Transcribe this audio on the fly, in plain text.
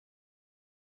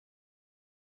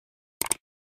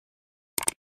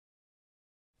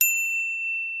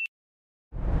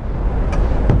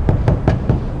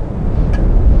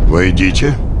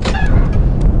Идите.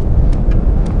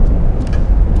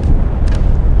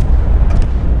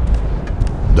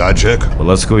 Да, Джек?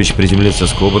 Ласкович приземлился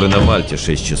с Кобры на Мальте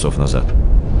 6 часов назад.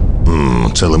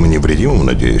 Целым и невредимым,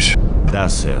 надеюсь? Да,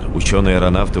 сэр.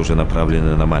 Ученые-аэронавты уже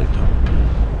направлены на Мальту.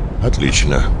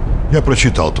 Отлично. Я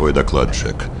прочитал твой доклад,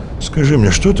 Джек. Скажи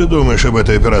мне, что ты думаешь об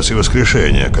этой операции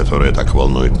воскрешения, которая так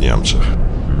волнует немцев?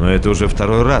 Но это уже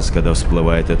второй раз, когда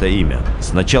всплывает это имя.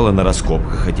 Сначала на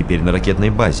раскопках, а теперь на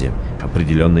ракетной базе.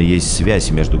 Определенно есть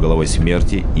связь между головой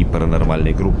смерти и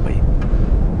паранормальной группой.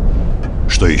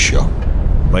 Что еще?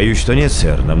 Боюсь, что нет,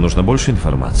 сэр. Нам нужно больше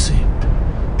информации.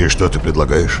 И что ты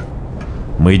предлагаешь?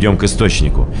 Мы идем к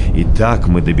источнику. И так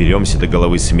мы доберемся до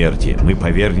головы смерти. Мы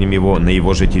повергнем его на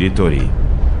его же территории.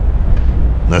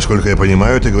 Насколько я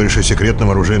понимаю, ты говоришь о секретном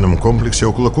оружейном комплексе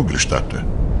около Кугельштадта.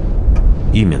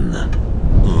 Именно.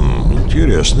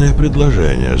 Интересное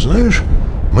предложение. Знаешь,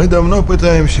 мы давно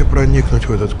пытаемся проникнуть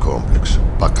в этот комплекс.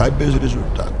 Пока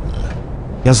безрезультатно.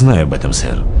 Я знаю об этом,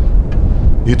 сэр.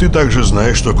 И ты также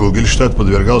знаешь, что Кугельштадт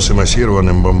подвергался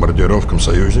массированным бомбардировкам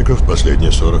союзников в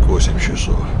последние 48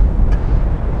 часов.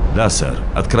 Да, сэр.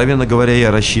 Откровенно говоря,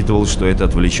 я рассчитывал, что это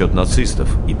отвлечет нацистов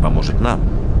и поможет нам.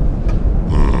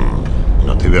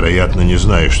 Но ты, вероятно, не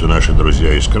знаешь, что наши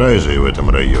друзья из Крайза и в этом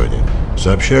районе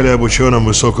сообщали об ученом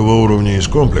высокого уровня из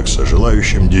комплекса,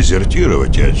 желающим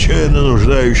дезертировать и отчаянно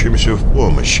нуждающимся в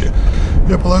помощи.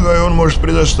 Я полагаю, он может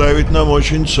предоставить нам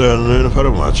очень ценную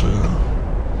информацию.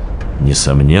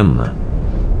 Несомненно.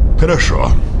 Хорошо.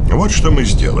 Вот что мы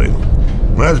сделаем.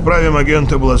 Мы отправим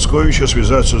агента Блацковича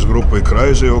связаться с группой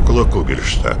Крайза около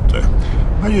Кугельштадта.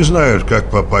 Они знают, как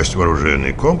попасть в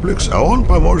оружейный комплекс, а он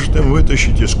поможет им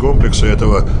вытащить из комплекса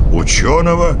этого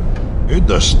ученого и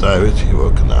доставить его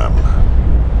к нам.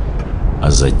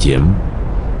 А затем?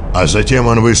 А затем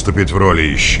он выступит в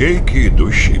роли ищейки,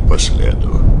 идущей по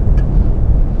следу.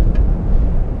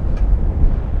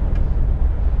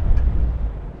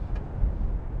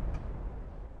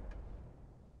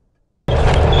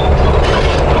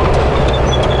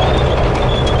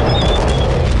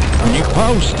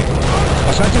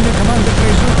 Спасательная команда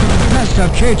производства ВРЕМЕНА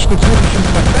сообщает, что в следующем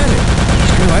квартале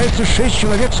скрывается 6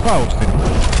 человек с Фаустами.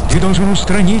 Ты должен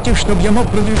устранить их, чтобы я мог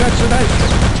продвигаться дальше.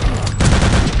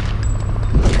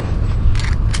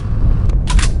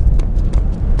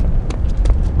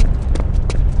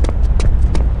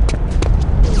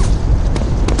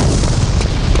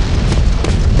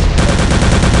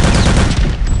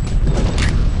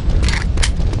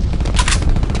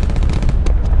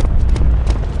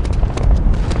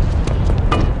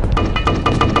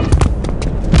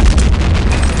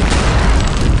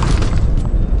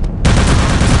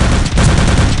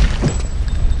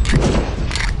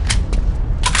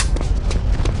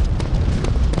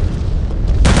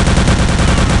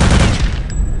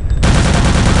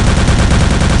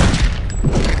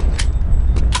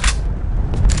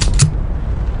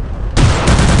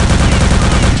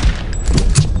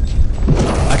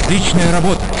 Отличная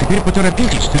работа. Теперь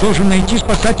поторопитесь. Ты должен найти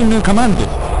спасательную команду.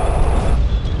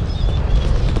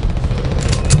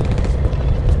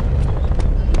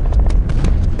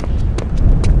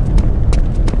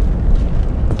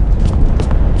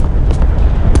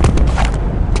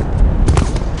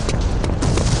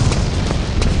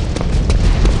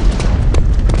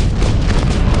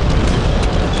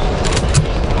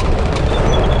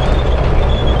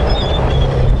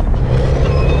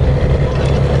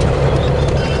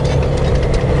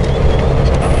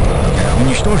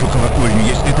 Уничтожу колокольню,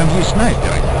 если там есть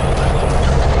снайперы.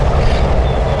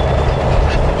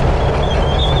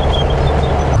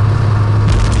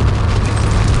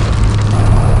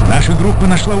 Наша группа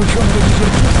нашла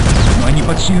ученого-дезертира, но они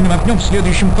под сильным огнем в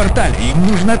следующем квартале. Им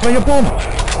нужна твоя помощь.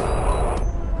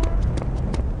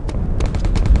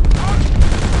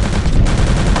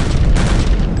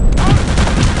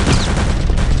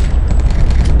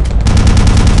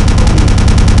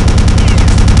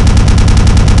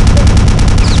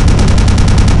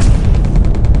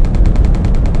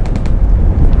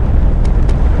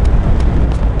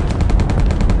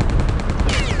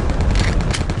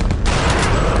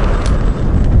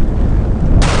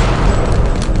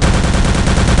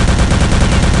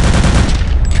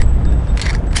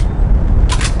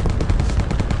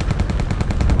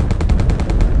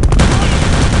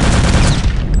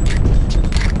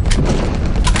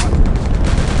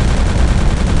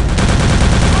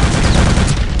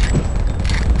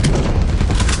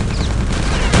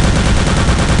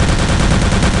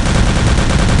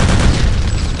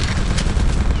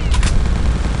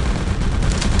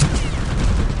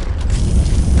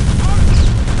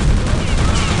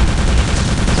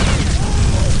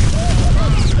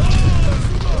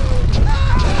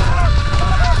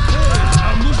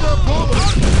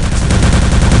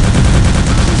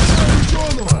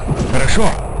 Хорошо.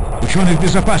 Ученые в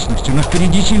безопасности, но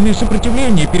впереди сильное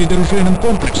сопротивление перед оружейным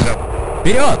комплексом.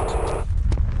 Вперед!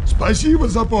 Спасибо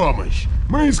за помощь.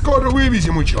 Мы скоро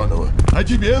вывезем ученого, а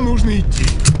тебе нужно идти.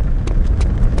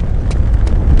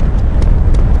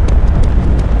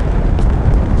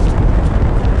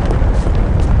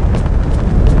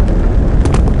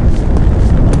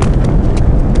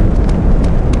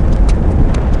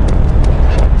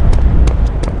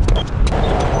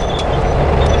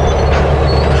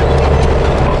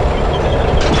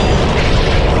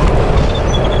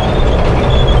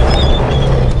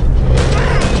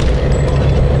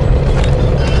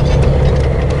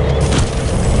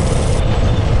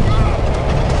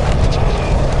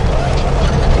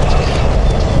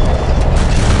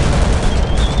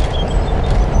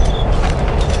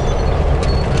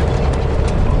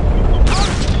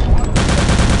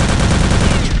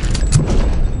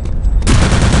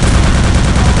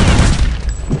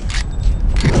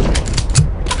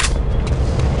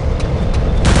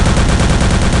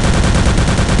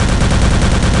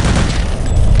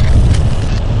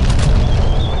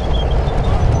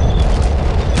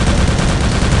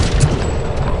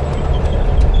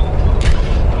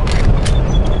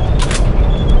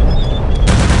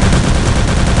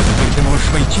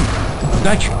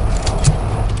 Удачи!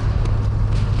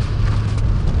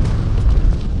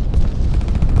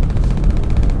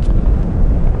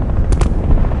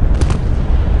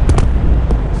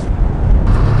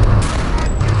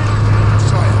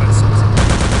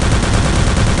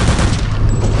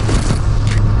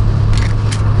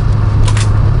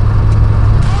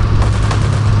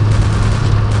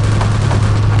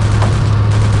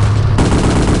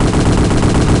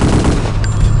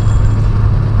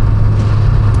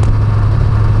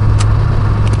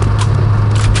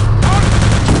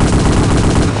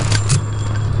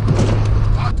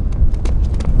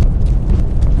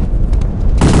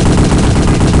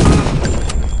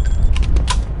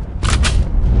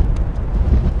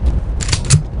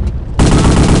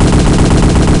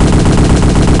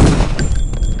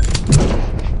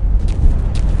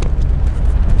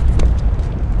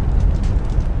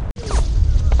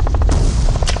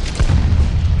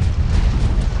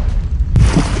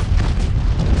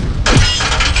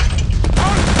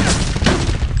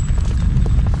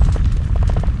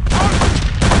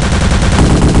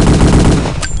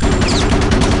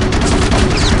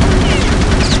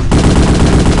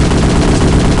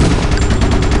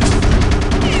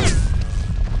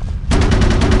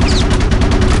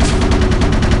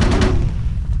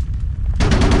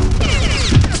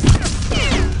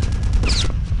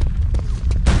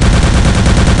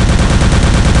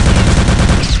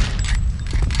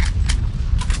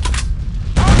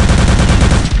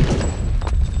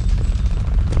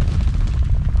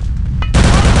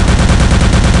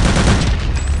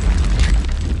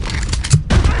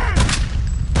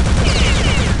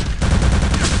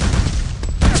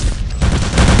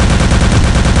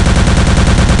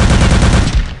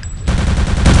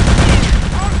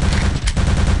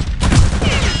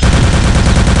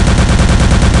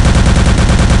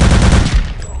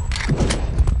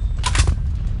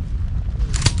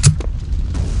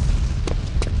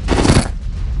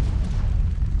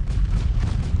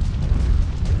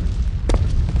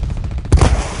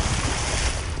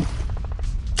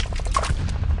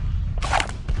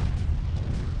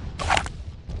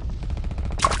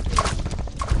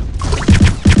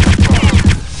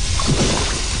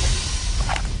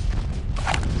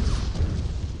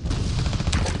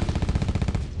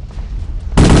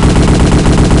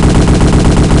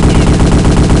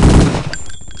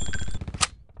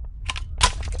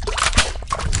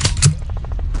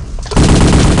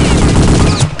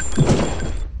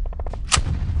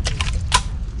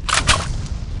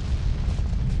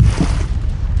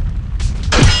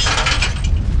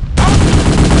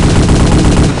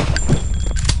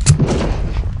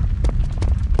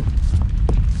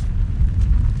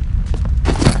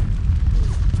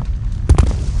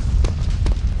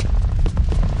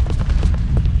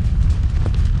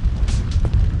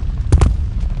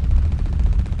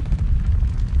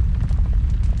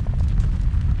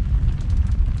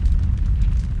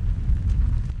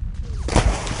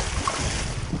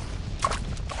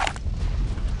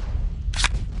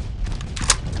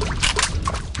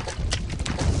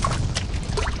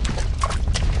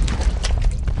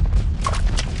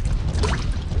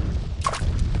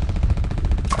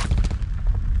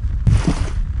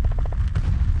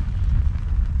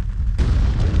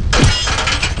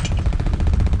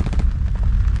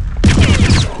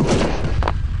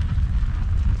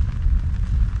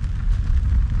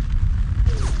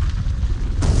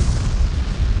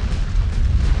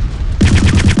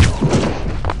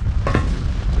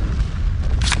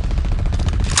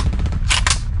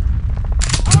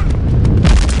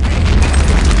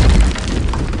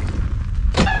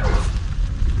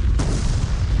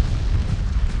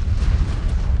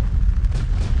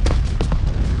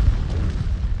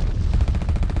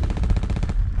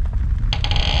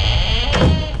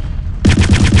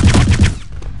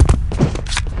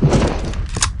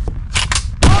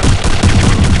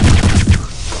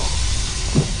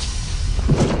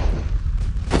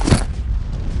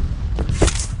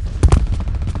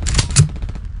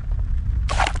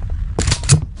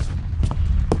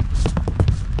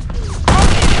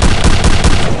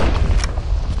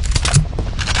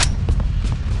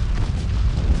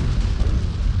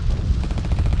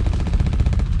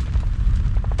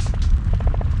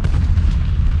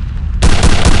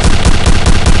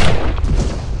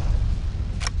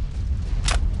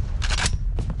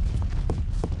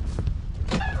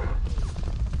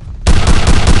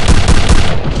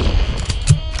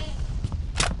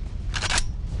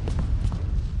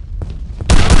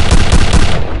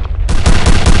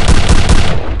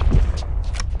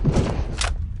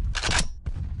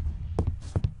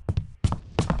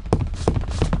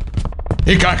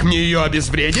 И как мне ее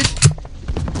обезвредить?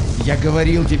 Я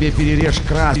говорил тебе, перережь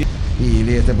кран.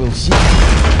 Или это был сик?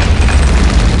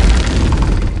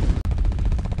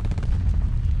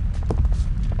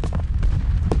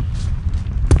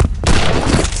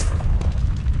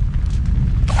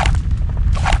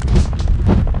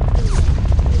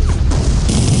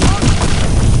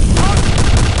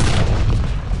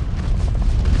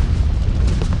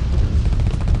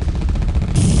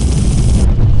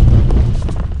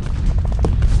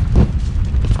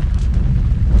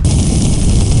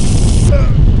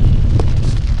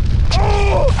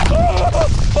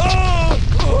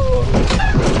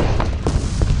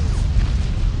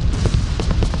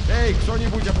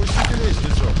 Кто-нибудь опустите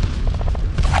лестницу.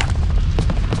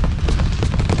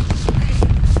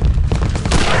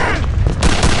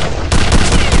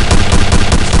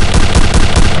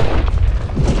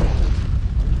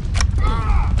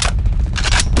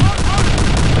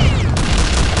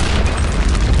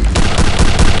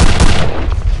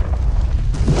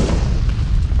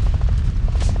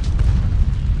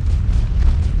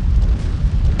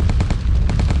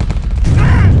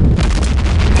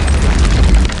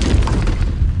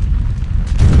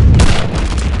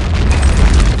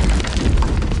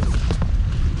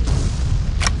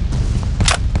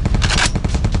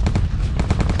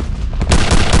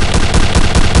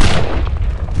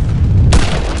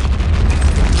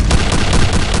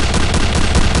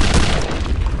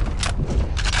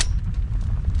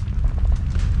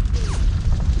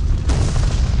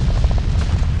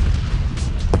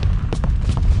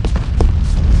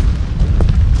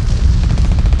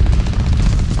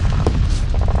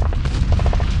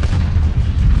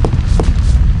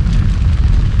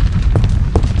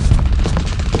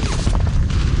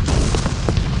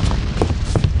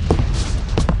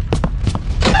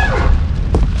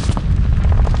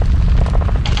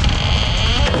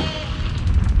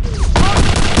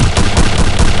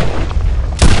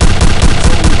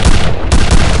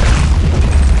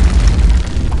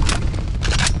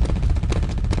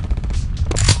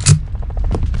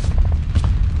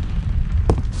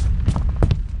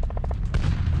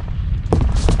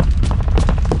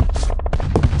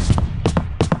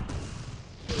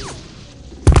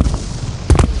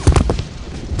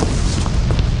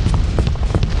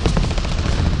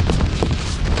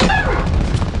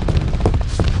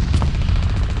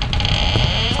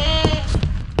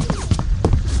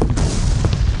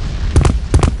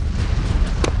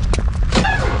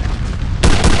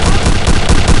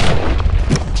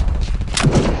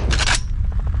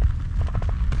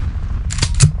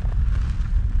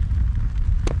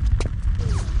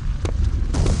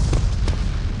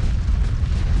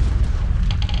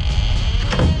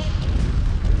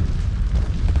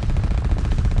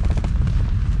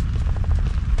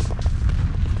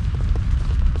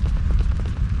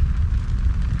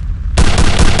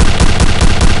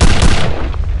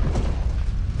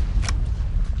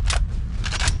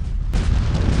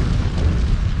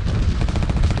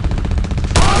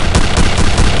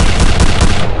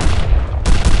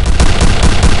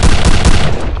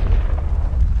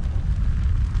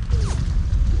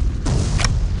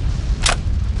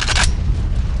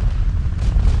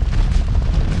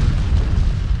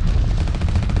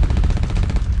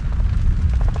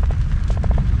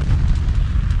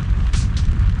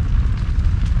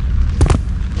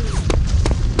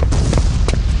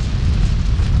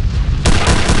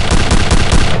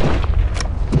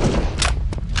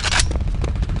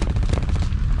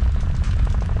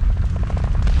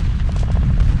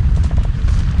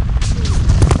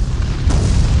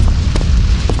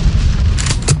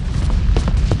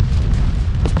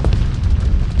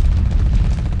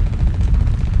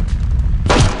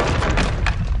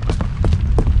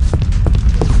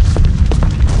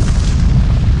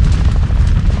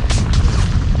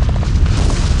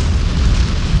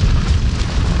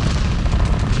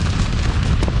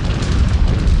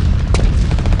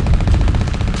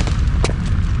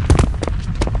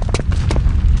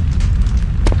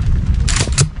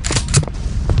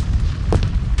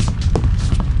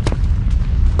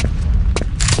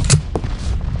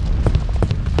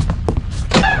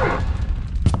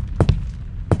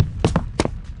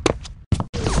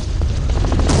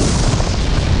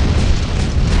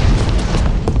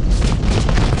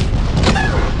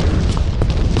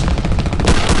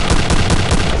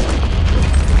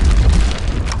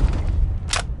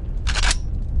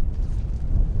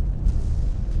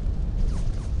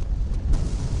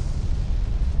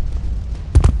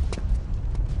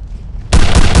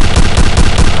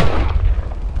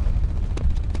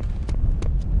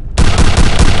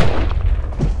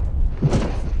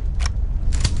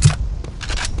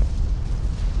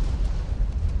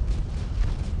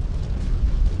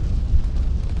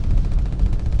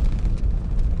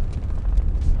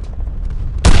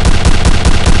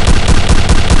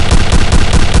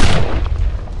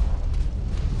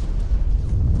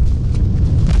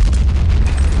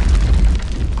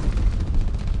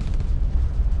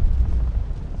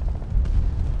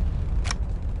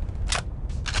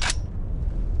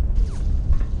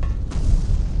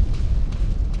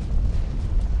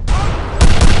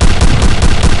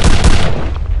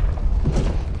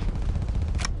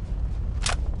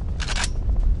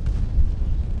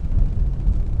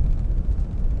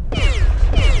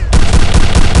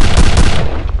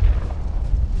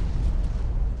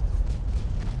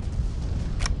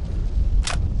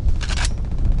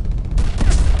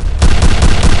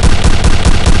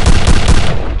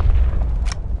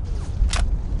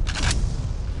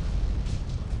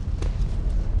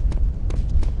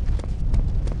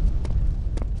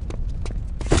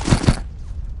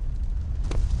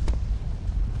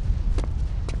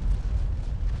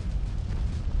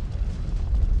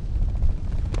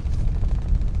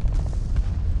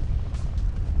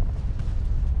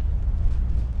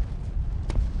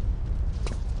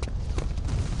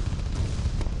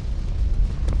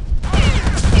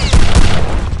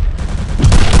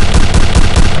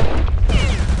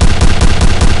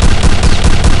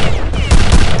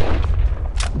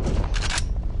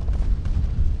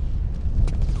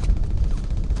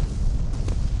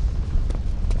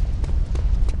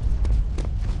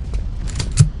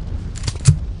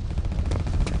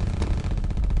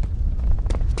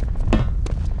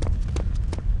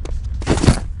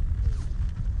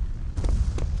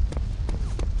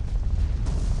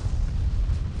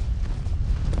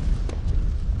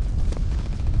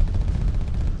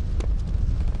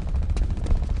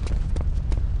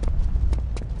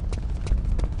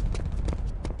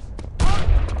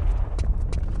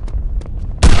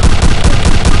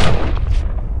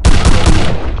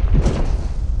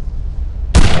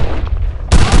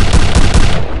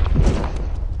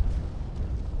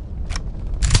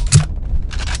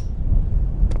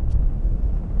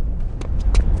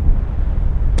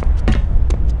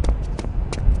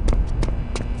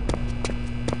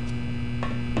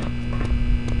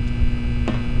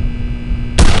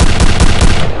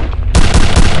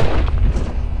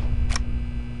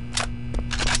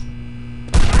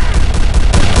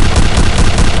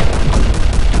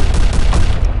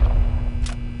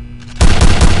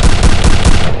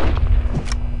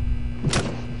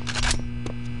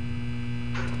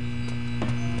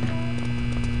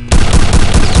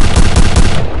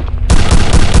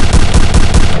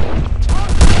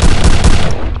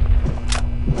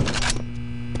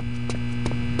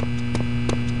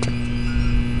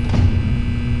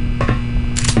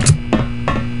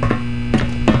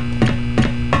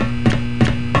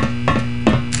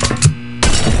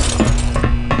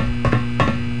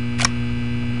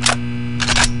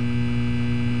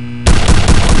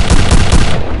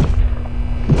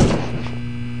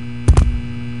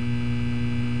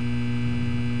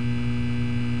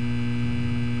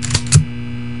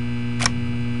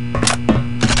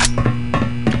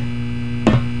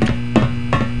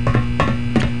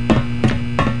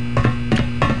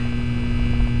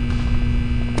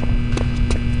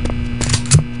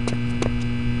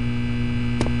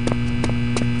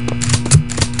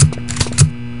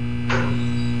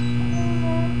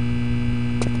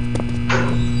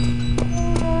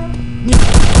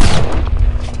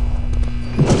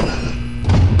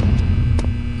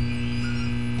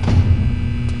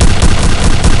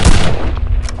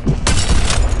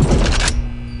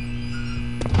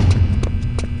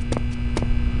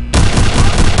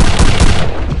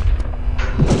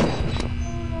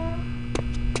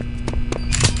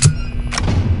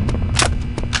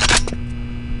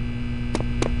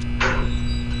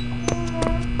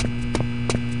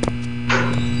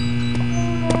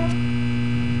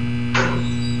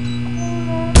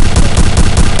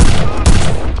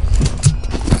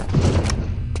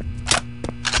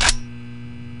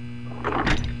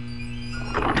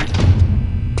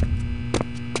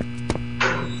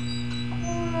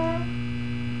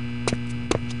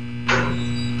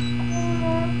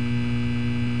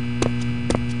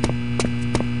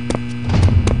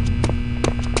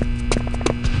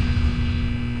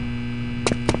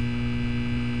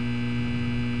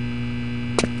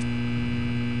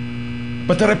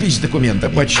 Поторопись с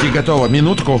документами. Почти готово.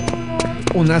 Минутку.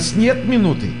 У нас нет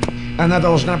минуты. Она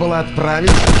должна была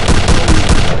отправить...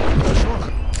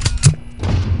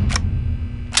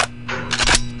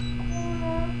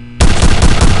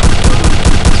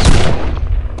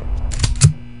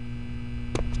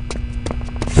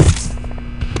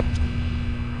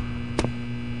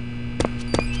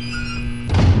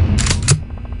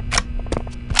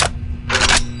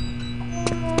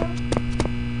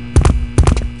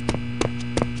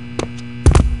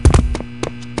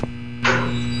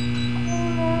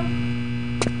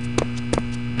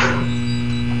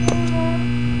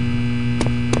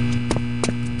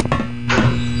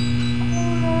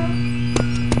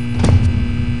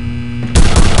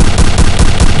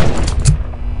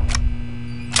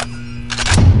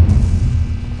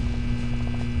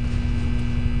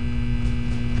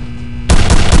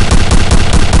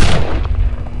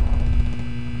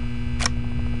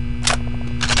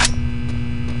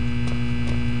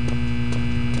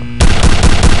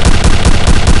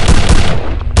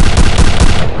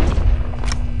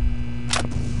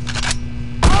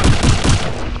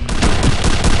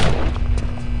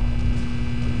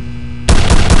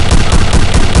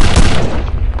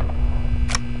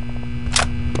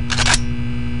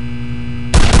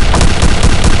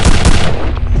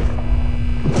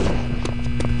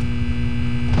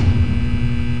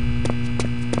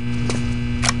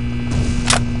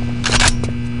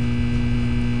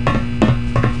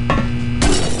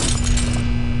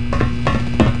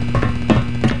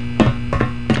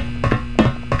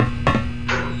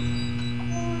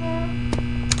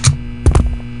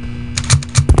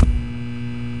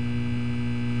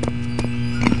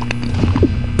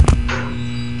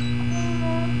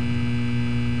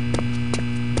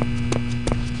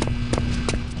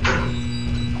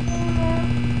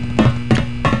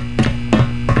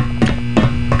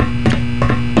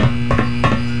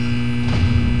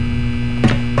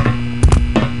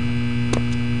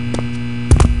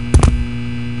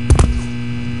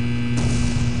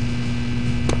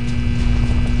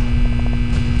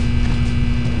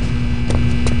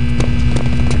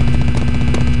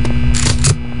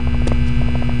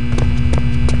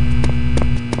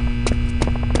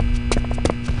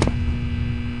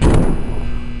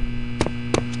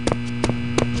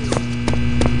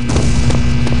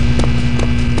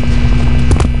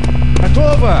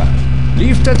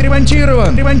 Лифт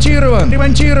отремонтирован.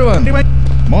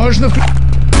 Можно включить.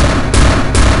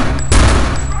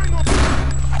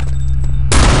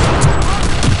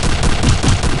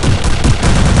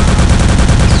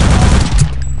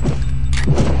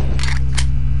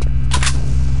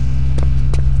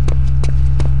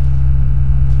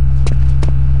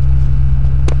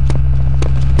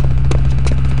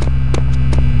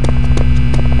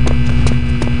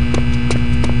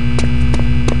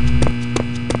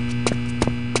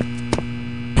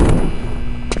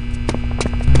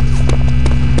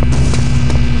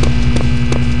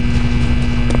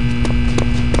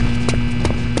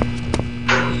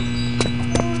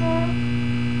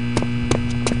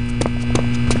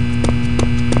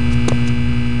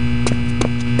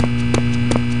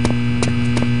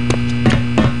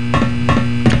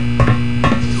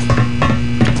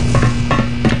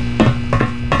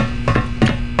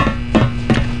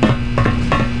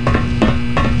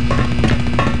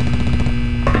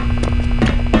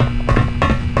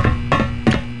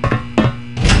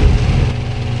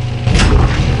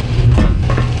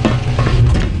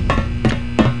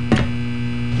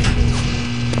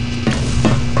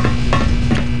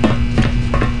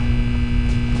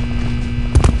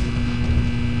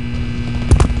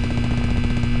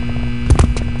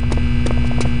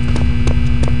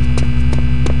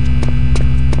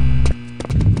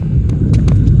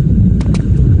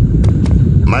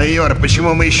 Майор,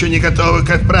 почему мы еще не готовы к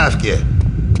отправке?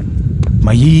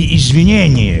 Мои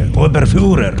извинения,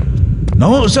 оберфюрер.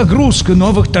 Но загрузка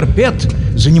новых торпед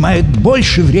занимает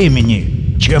больше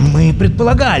времени, чем мы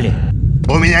предполагали.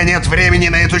 У меня нет времени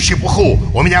на эту чепуху.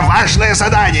 У меня важное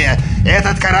задание.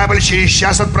 Этот корабль через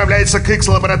час отправляется к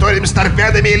X-лабораториям с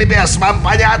торпедами или без. Вам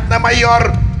понятно,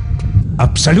 майор?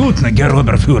 Абсолютно, герр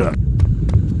оберфюрер.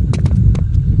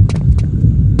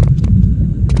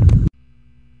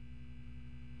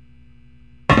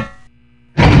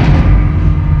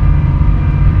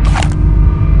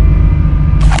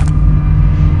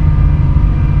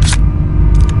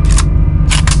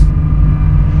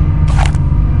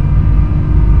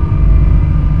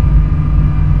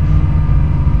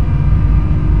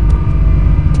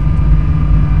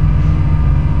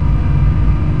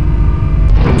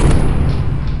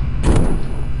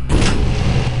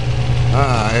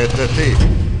 Это ты.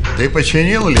 Ты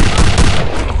починил лифт?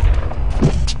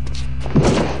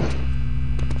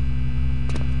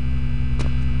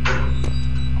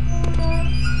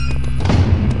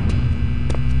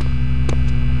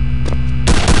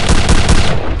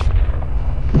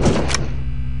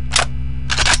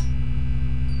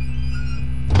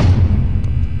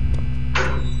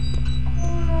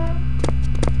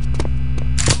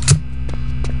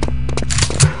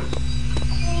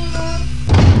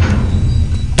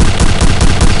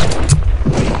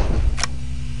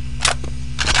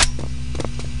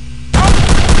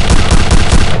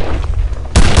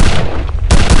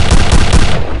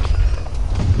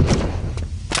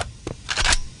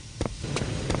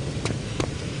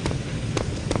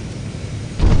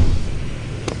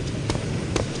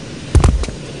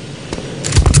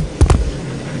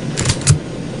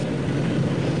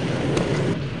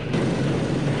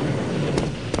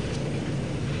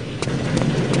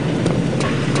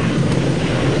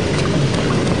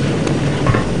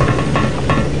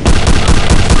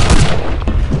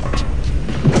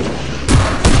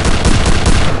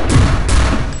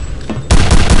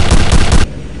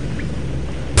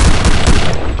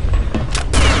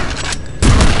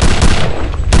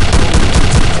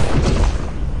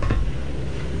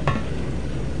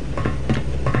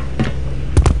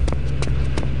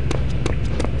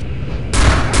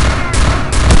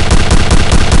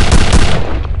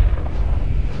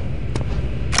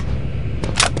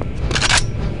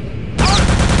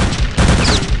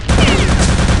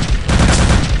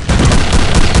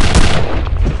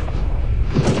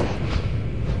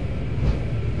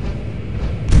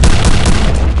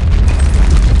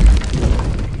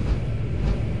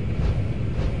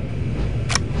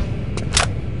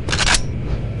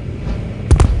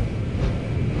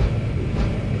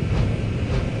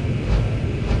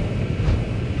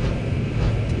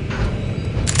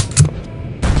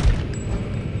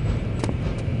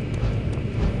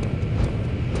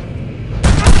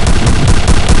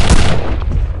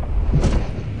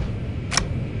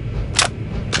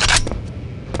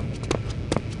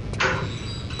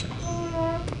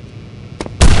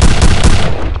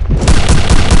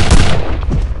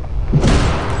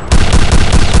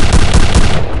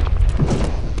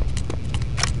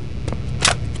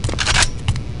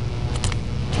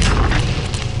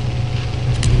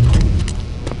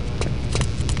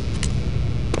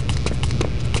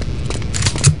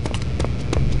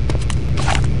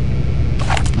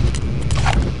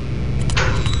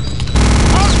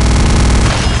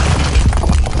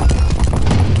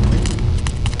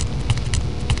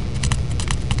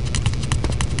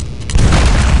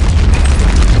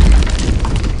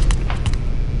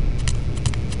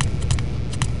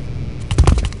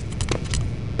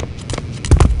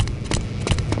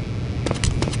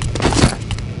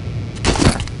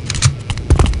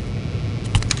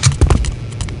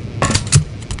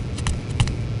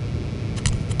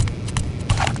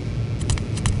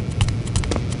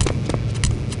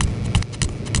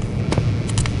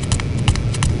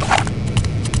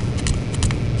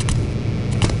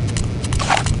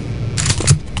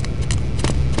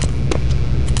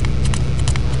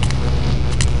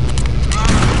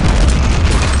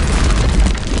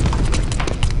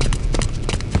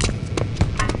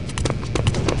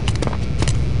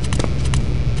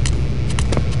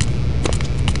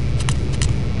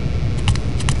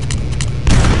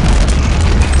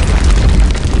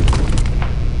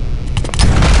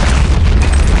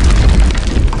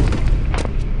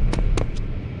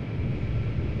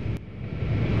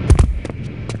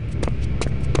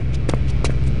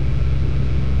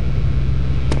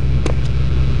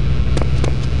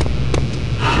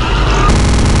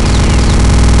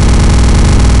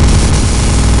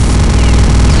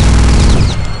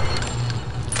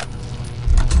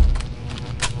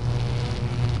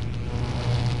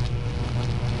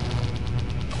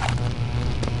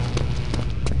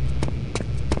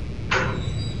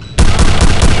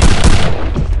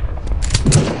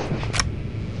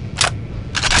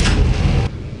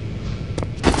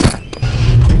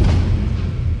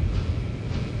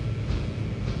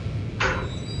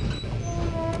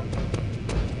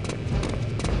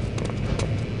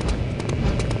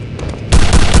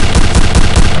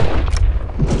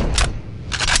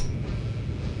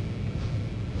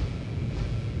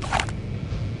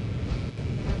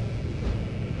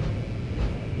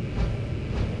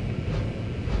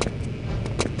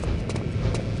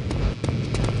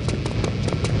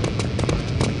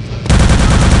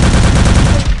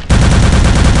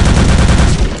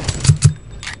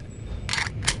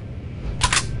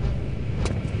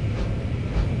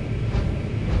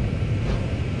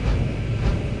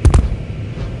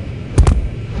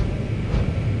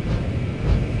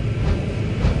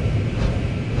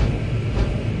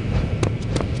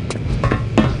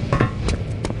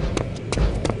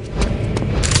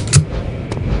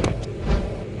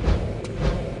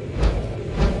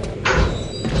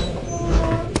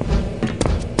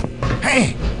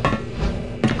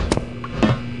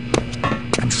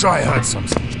 Try hurt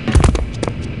something.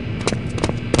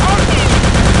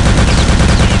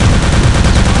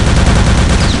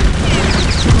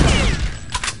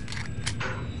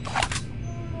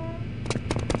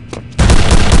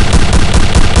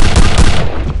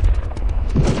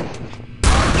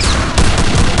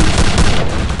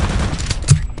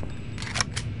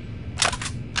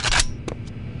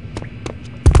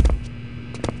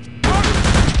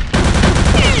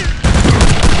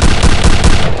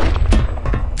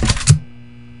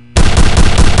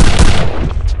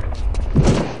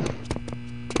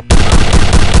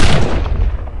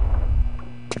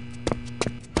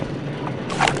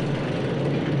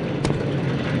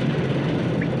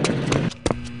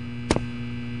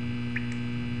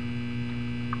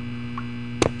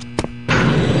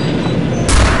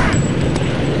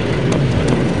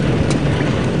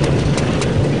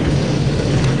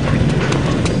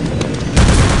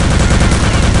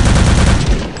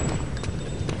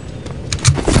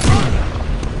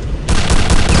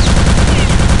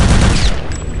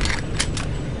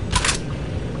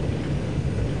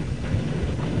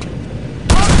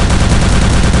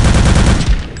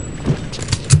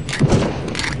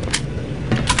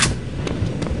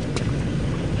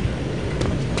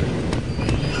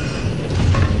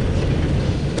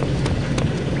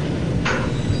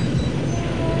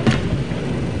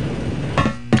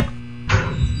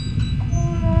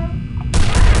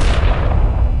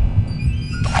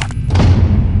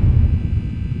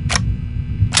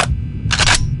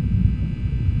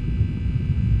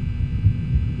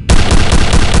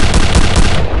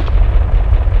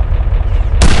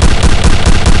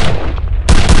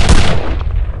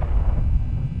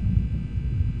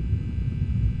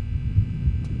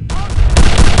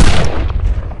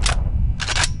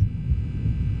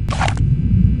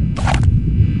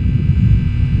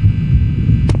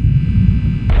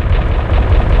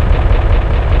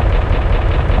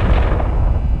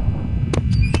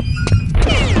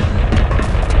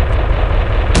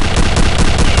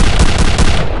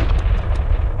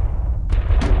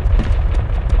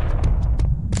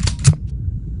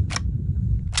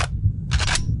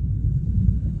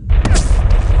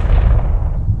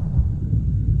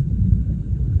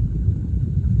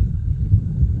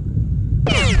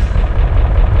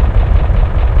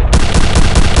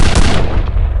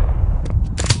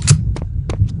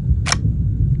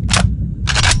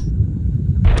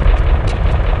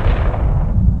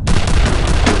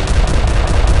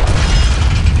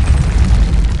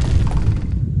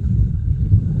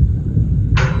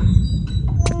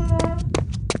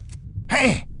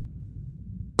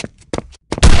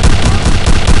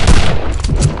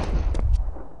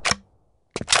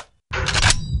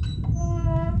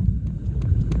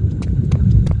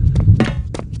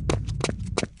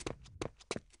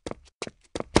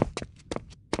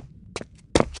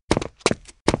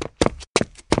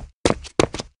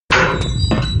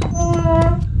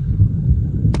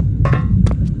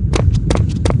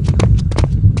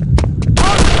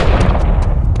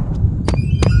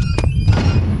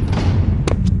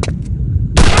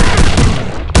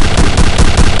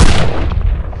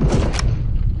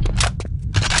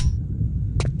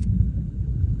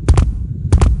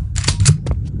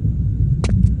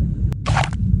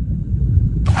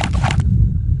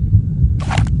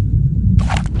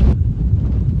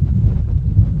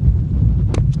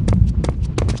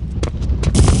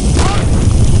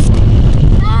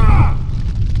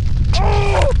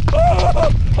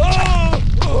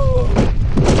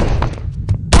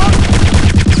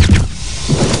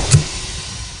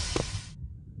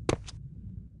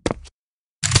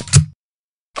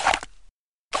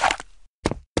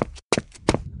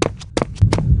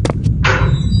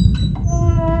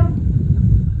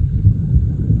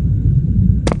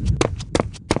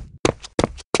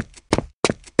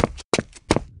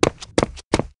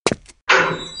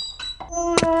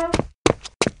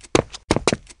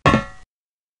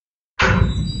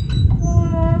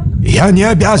 Я не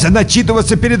обязан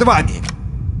отчитываться перед вами.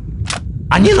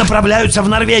 Они направляются в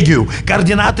Норвегию.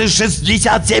 Координаты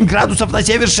 67 градусов на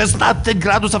север, 16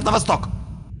 градусов на восток.